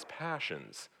living by his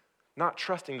passions, not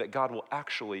trusting that God will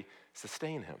actually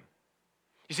sustain him.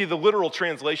 You see, the literal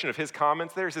translation of his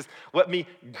comments there says, "Let me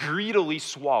greedily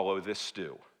swallow this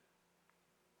stew.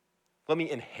 Let me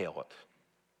inhale it."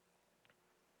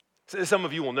 So some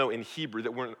of you will know in Hebrew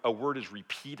that when a word is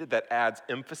repeated, that adds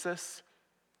emphasis.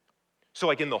 So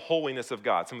like in the holiness of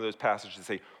God, some of those passages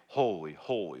say, holy,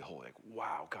 holy, holy. Like,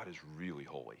 wow, God is really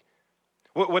holy.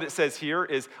 What it says here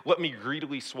is, let me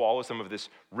greedily swallow some of this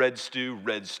red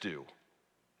stew.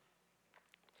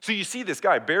 So you see this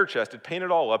guy bare-chested,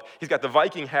 painted all up. He's got the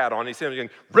Viking hat on. He's saying,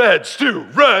 red stew,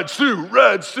 red stew,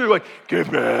 red stew. Like,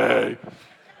 give me.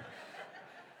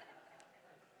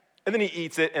 And then he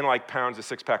eats it and like pounds a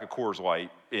six-pack of Coors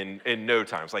Light in no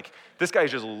time. It's like, this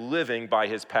guy's just living by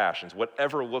his passions.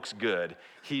 Whatever looks good,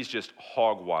 he's just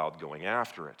hog wild going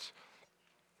after it.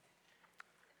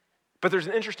 But there's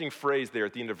an interesting phrase there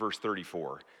at the end of verse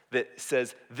 34 that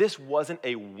says this wasn't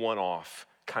a one-off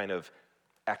kind of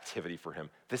activity for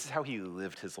him. This is how he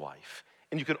lived his life.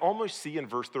 And you can almost see in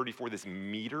verse 34 this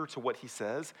meter to what he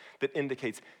says that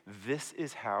indicates this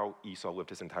is how Esau lived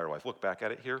his entire life. Look back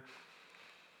at it here. It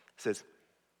says,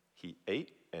 he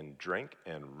ate and drank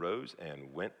and rose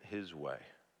and went his way.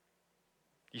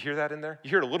 You hear that in there? You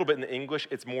hear it a little bit in the English.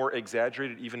 It's more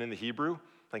exaggerated even in the Hebrew.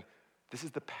 Like, this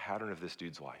is the pattern of this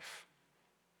dude's life.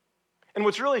 And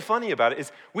what's really funny about it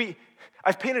is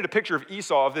I've painted a picture of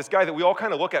Esau, of this guy that we all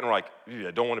kind of look at and we're like,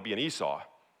 I don't want to be an Esau.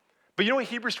 But you know what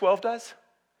Hebrews 12 does?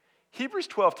 Hebrews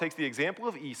 12 takes the example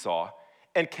of Esau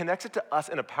and connects it to us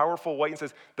in a powerful way and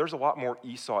says, there's a lot more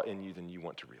Esau in you than you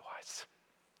want to realize.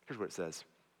 Here's what it says.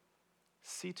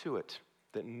 See to it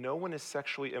that no one is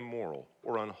sexually immoral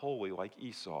or unholy like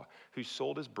Esau, who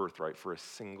sold his birthright for a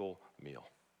single meal.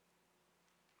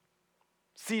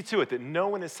 See to it that no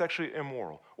one is sexually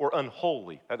immoral or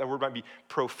unholy. That word might be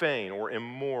profane or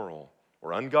immoral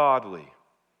or ungodly.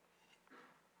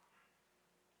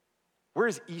 Where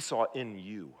is Esau in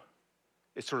you?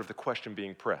 Is sort of the question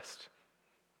being pressed.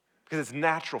 Because it's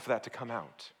natural for that to come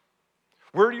out.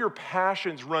 Where do your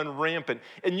passions run rampant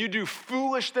and you do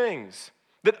foolish things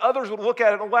that others would look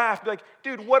at it and laugh, be like,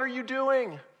 dude, what are you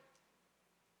doing?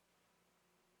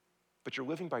 But you're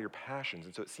living by your passions,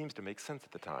 and so it seems to make sense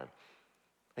at the time.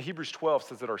 And Hebrews 12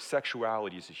 says that our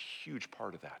sexuality is a huge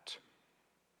part of that.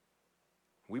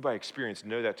 We, by experience,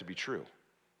 know that to be true.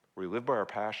 We live by our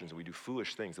passions and we do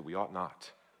foolish things that we ought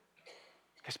not.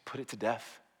 Guys, put it to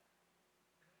death.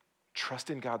 Trust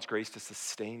in God's grace to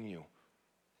sustain you.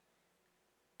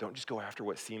 Don't just go after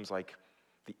what seems like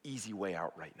the easy way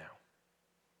out right now.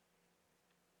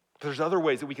 There's other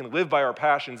ways that we can live by our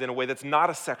passions in a way that's not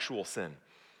a sexual sin.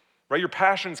 Right? Your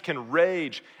passions can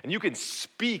rage, and you can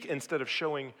speak instead of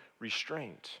showing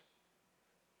restraint.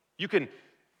 You can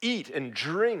eat and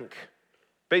drink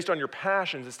based on your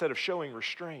passions instead of showing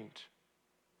restraint.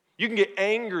 You can get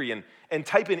angry and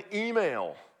type an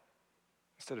email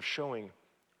instead of showing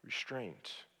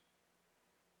restraint.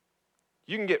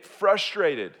 You can get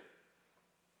frustrated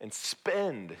and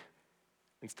spend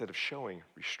instead of showing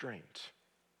restraint.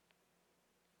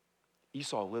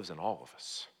 Esau lives in all of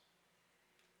us.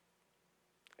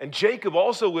 And Jacob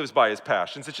also lives by his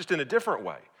passions, it's just in a different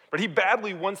way. But he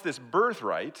badly wants this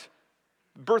birthright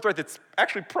that's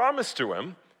actually promised to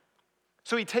him.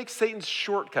 So he takes Satan's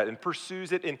shortcut and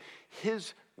pursues it in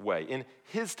his way, in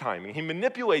his timing. He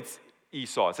manipulates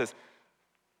Esau and says,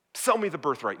 sell me the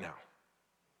birthright now.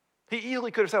 He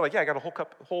easily could have said, like, yeah, I got a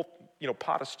whole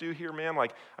pot of stew here, man.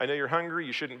 Like, I know you're hungry,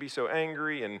 you shouldn't be so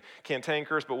angry and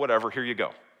cantankerous, but whatever, here you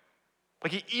go.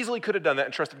 Like, he easily could have done that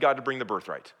and trusted God to bring the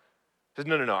birthright. He says,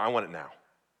 no, I want it now.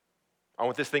 I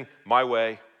want this thing my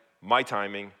way, my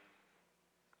timing.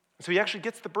 And so he actually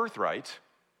gets the birthright,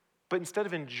 but instead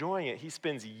of enjoying it, he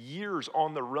spends years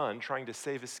on the run trying to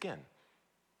save his skin.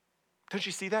 Don't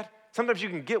you see that? Sometimes you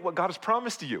can get what God has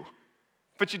promised to you,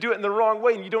 but you do it in the wrong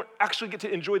way and you don't actually get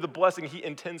to enjoy the blessing he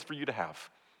intends for you to have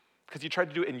because you tried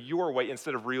to do it in your way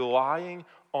instead of relying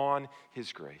on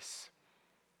his grace.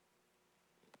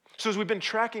 So as we've been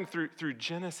tracking through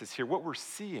Genesis here, what we're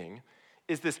seeing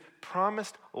is this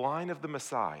promised line of the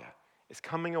Messiah is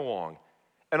coming along.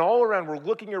 And all around, we're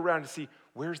looking around to see,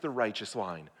 where's the righteous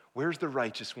line? Where's the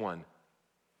righteous one?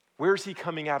 Where's he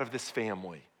coming out of this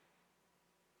family?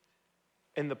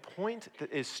 And the point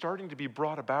that is starting to be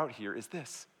brought about here is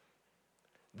this.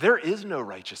 There is no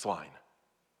righteous line.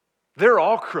 They're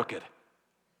all crooked.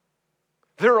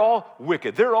 They're all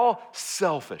wicked. They're all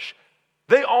selfish.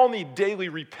 They all need daily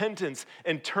repentance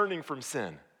and turning from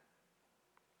sin.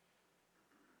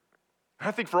 I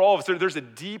think for all of us, there's a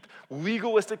deep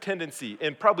legalistic tendency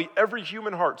in probably every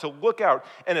human heart to look out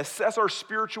and assess our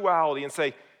spirituality and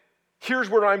say, here's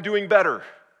where I'm doing better.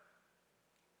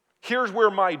 Here's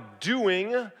where my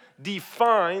doing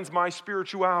defines my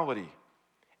spirituality.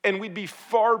 And we'd be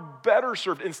far better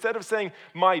served, instead of saying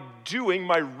my doing,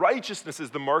 my righteousness is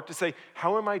the mark, to say,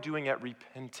 how am I doing at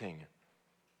repenting?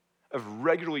 Of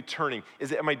regularly turning?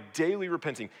 Am I daily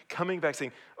repenting, coming back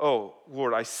saying, oh,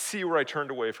 Lord, I see where I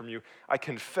turned away from you. I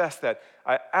confess that.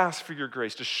 I ask for your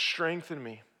grace to strengthen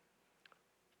me,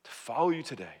 to follow you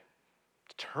today,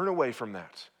 to turn away from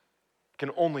that. I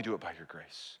can only do it by your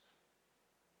grace.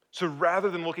 So rather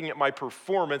than looking at my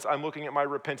performance, I'm looking at my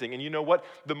repenting. And you know what?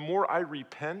 The more I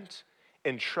repent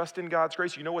and trust in God's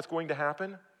grace, you know what's going to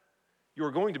happen? You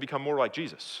are going to become more like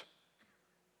Jesus.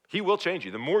 He will change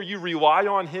you. The more you rely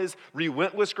on his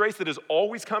relentless grace that is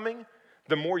always coming,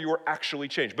 the more you are actually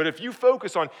changed. But if you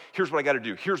focus on, here's what I got to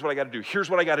do, here's what I got to do, here's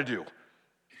what I got to do,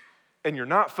 and you're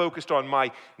not focused on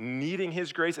my needing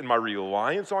his grace and my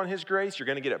reliance on his grace, you're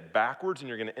going to get it backwards and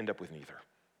you're going to end up with neither.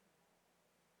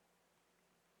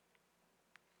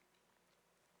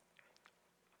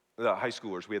 The high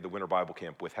schoolers we had the winter Bible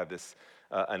camp with had this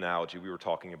analogy. We were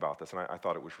talking about this, and I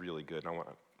thought it was really good, and I want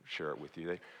to share it with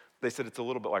you. They said it's a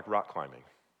little bit like rock climbing.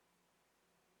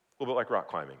 A little bit like rock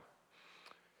climbing.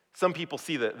 Some people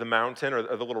see the mountain or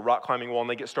the little rock climbing wall and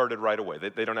they get started right away.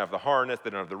 They don't have the harness,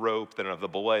 they don't have the rope, they don't have the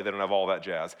belay, they don't have all that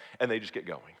jazz, and they just get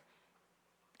going.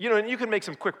 You know, and you can make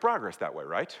some quick progress that way,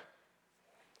 right?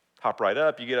 Hop right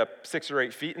up, you get up 6 or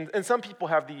 8 feet, and some people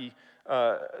have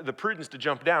the prudence to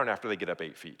jump down after they get up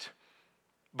 8 feet.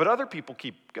 But other people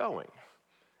keep going.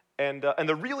 And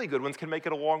the really good ones can make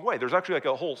it a long way. There's actually like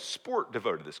a whole sport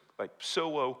devoted to this, like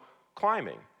solo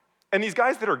climbing. And these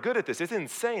guys that are good at this, it's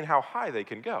insane how high they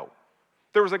can go.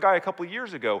 There was a guy a couple of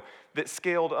years ago that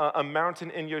scaled a mountain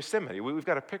in Yosemite. We've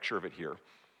got a picture of it here.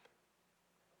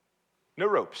 No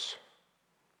ropes.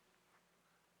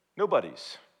 No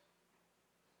buddies.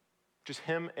 Just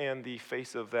him and the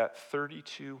face of that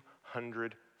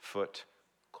 3,200-foot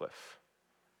cliff,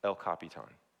 El Capitan.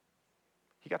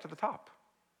 He got to the top.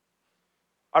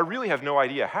 I really have no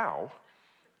idea how.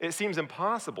 It seems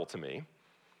impossible to me.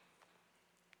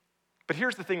 But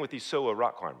here's the thing with these solo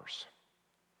rock climbers.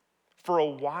 For a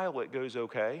while it goes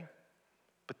okay,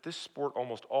 but this sport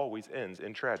almost always ends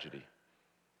in tragedy.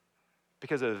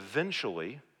 Because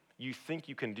eventually you think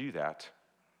you can do that,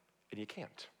 and you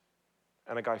can't.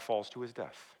 And a guy falls to his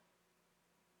death.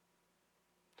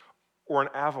 Or an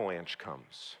avalanche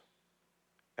comes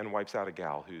and wipes out a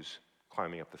gal who's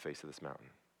climbing up the face of this mountain.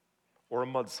 Or a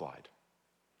mudslide.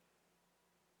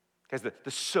 Guys,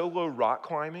 the solo rock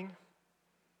climbing,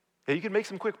 yeah, you can make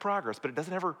some quick progress, but it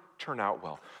doesn't ever turn out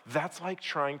well. That's like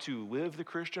trying to live the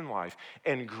Christian life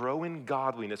and grow in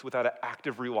godliness without an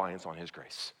active reliance on his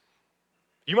grace.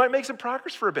 You might make some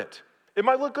progress for a bit. It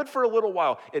might look good for a little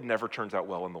while. It never turns out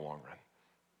well in the long run.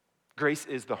 Grace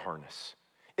is the harness.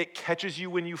 It catches you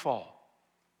when you fall.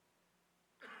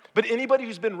 But anybody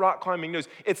who's been rock climbing knows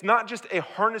it's not just a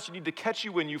harness you need to catch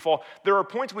you when you fall. There are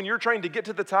points when you're trying to get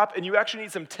to the top and you actually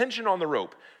need some tension on the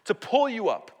rope to pull you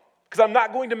up, because I'm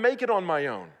not going to make it on my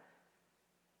own.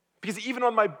 Because even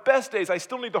on my best days, I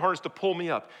still need the harness to pull me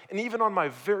up. And even on my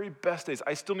very best days,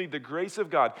 I still need the grace of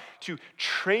God to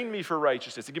train me for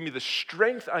righteousness, to give me the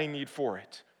strength I need for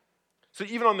it. So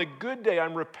even on the good day,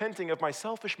 I'm repenting of my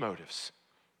selfish motives.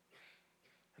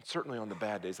 And certainly on the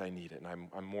bad days, I need it, and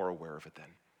I'm more aware of it then.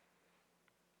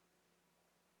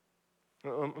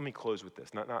 Let me close with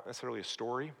this. Not necessarily a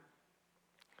story,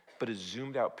 but a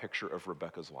zoomed out picture of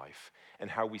Rebekah's life and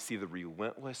how we see the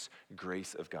relentless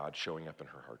grace of God showing up in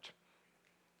her heart.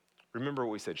 Remember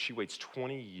what we said. She waits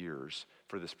 20 years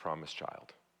for this promised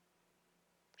child.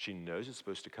 She knows it's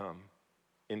supposed to come.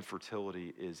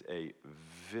 Infertility is a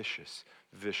vicious,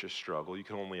 vicious struggle. You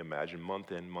can only imagine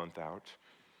month in, month out,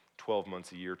 12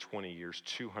 months a year, 20 years,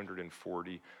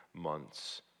 240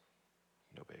 months.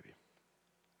 No baby.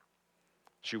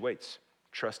 She waits,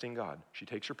 trusting God. She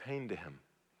takes her pain to him.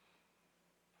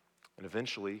 And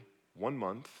eventually, 1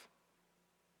 month,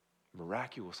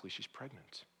 miraculously, she's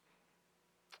pregnant.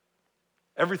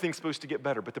 Everything's supposed to get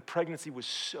better, but the pregnancy was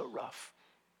so rough,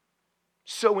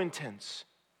 so intense,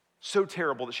 so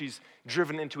terrible that she's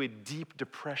driven into a deep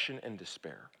depression and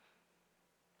despair.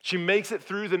 She makes it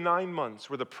through the 9 months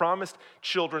where the promised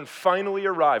children finally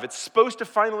arrive. It's supposed to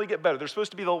finally get better. They're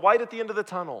supposed to be the light at the end of the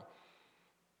tunnel.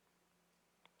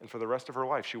 And for the rest of her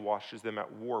life, she watches them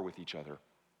at war with each other,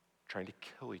 trying to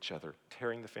kill each other,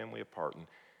 tearing the family apart.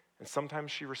 And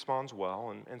sometimes she responds well,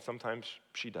 and sometimes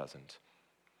she doesn't.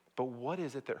 But what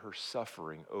is it that her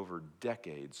suffering over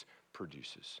decades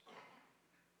produces?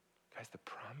 Guys, the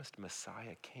promised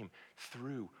Messiah came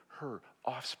through her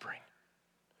offspring.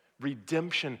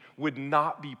 Redemption would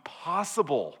not be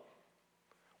possible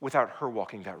without her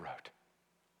walking that road.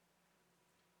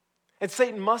 And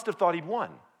Satan must have thought he'd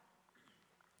won.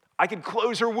 I can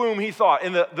close her womb, he thought,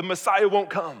 and the Messiah won't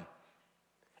come.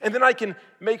 And then I can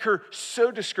make her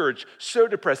so discouraged, so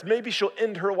depressed, maybe she'll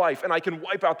end her life, and I can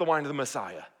wipe out the line of the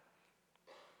Messiah.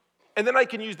 And then I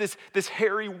can use this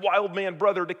hairy, wild man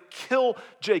brother to kill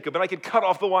Jacob, and I can cut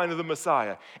off the line of the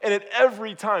Messiah. And at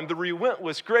every time, the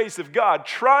relentless grace of God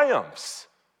triumphs.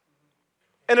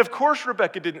 And of course,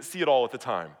 Rebekah didn't see it all at the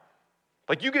time.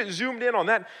 Like, you get zoomed in on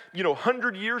that,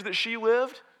 100 years that she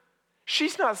lived,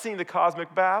 she's not seeing the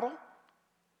cosmic battle.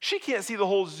 She can't see the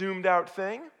whole zoomed out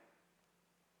thing.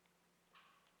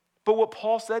 But what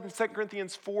Paul said in 2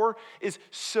 Corinthians 4 is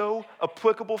so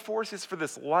applicable for us. Is for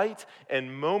this light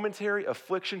and momentary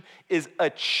affliction is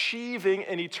achieving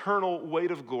an eternal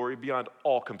weight of glory beyond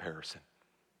all comparison.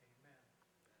 Amen.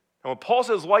 And when Paul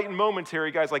says light and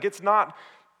momentary, guys, like, it's not,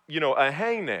 a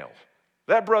hangnail.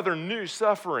 That brother knew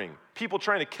suffering. People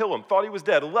trying to kill him, thought he was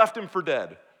dead, left him for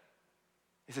dead.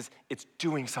 He says, it's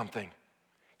doing something.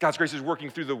 God's grace is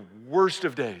working through the worst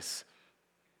of days.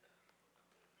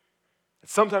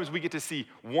 Sometimes we get to see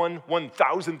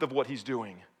 1/1000th of what he's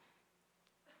doing.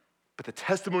 But the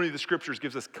testimony of the scriptures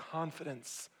gives us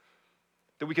confidence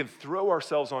that we can throw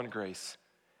ourselves on grace,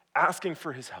 asking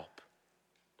for his help,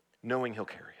 knowing he'll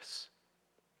carry us.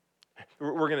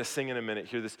 We're going to sing in a minute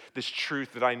here this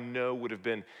truth that I know would have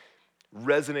been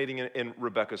resonating in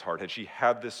Rebekah's heart had she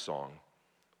had this song.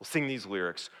 We'll sing these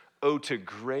lyrics. Oh, to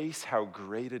grace, how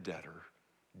great a debtor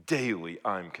daily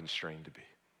I'm constrained to be.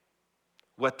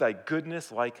 Let thy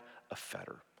goodness like a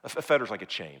fetter. A fetter's like a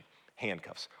chain.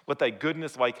 handcuffs. Let thy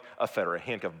goodness like a fetter, a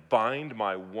handcuff, bind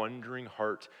my wandering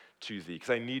heart to thee. Because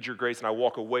I need your grace and I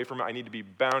walk away from it. I need to be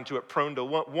bound to it, prone to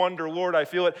wonder, Lord, I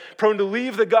feel it, prone to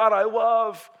leave the God I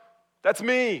love. That's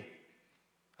me.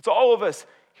 That's all of us.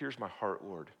 Here's my heart,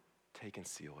 Lord. Take and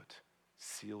seal it.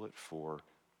 Seal it for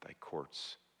thy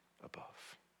courts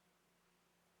above.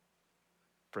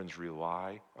 Friends,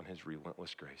 rely on his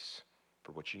relentless grace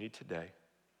for what you need today,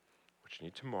 what you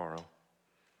need tomorrow,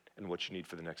 and what you need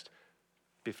for the next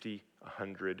 50,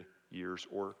 100 years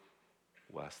or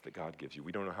less that God gives you.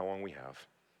 We don't know how long we have,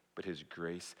 but his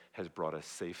grace has brought us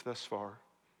safe thus far,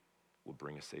 will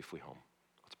bring us safely home.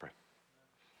 Let's pray.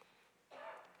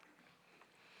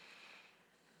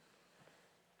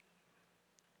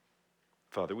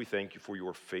 Father, we thank you for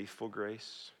your faithful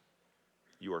grace.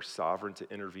 You are sovereign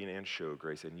to intervene and show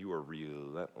grace, and you are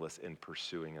relentless in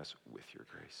pursuing us with your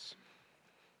grace.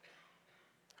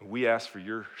 We ask for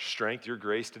your strength, your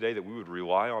grace today, that we would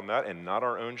rely on that and not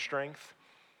our own strength.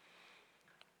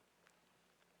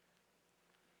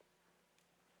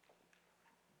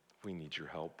 We need your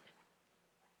help.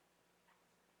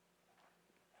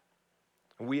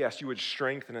 We ask you would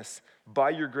strengthen us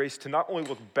by your grace to not only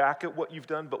look back at what you've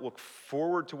done, but look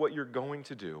forward to what you're going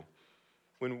to do.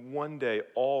 When one day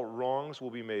all wrongs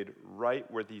will be made right,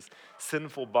 where these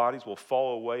sinful bodies will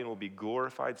fall away and will be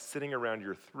glorified, sitting around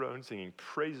your throne, singing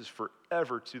praises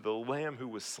forever to the Lamb who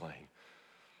was slain.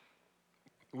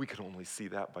 We can only see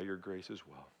that by your grace as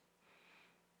well.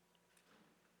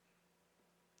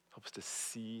 Help us to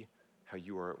see how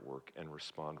you are at work and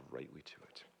respond rightly to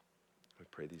it. We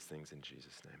pray these things in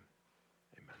Jesus' name.